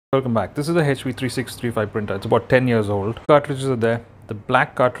Welcome back. This is the HV3635 printer. It's about 10 years old. Cartridges are there. The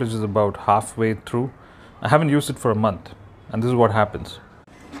black cartridge is about halfway through. I haven't used it for a month, and this is what happens.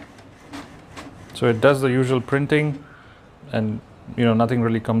 So it does the usual printing, and nothing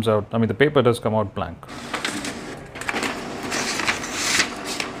really comes out. I mean, the paper does come out blank.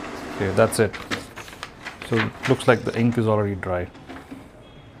 Okay, that's it. So it looks like the ink is already dry.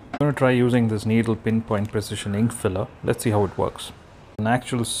 I'm going to try using this needle pinpoint precision ink filler. Let's see how it works. An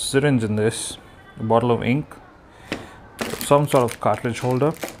actual syringe in this, a bottle of ink, some sort of cartridge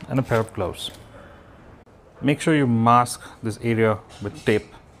holder, and a pair of gloves. Make sure you mask this area with tape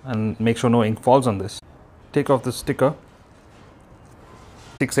and make sure no ink falls on this. Take off the sticker.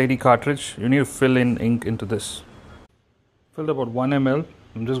 680 cartridge. You need to fill in ink into this. Filled about 1 ml.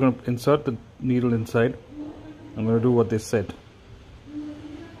 I'm just going to insert the needle inside. I'm going to do what they said.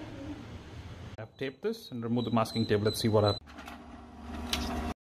 I've taped this and remove the masking tape. Let's see what happens.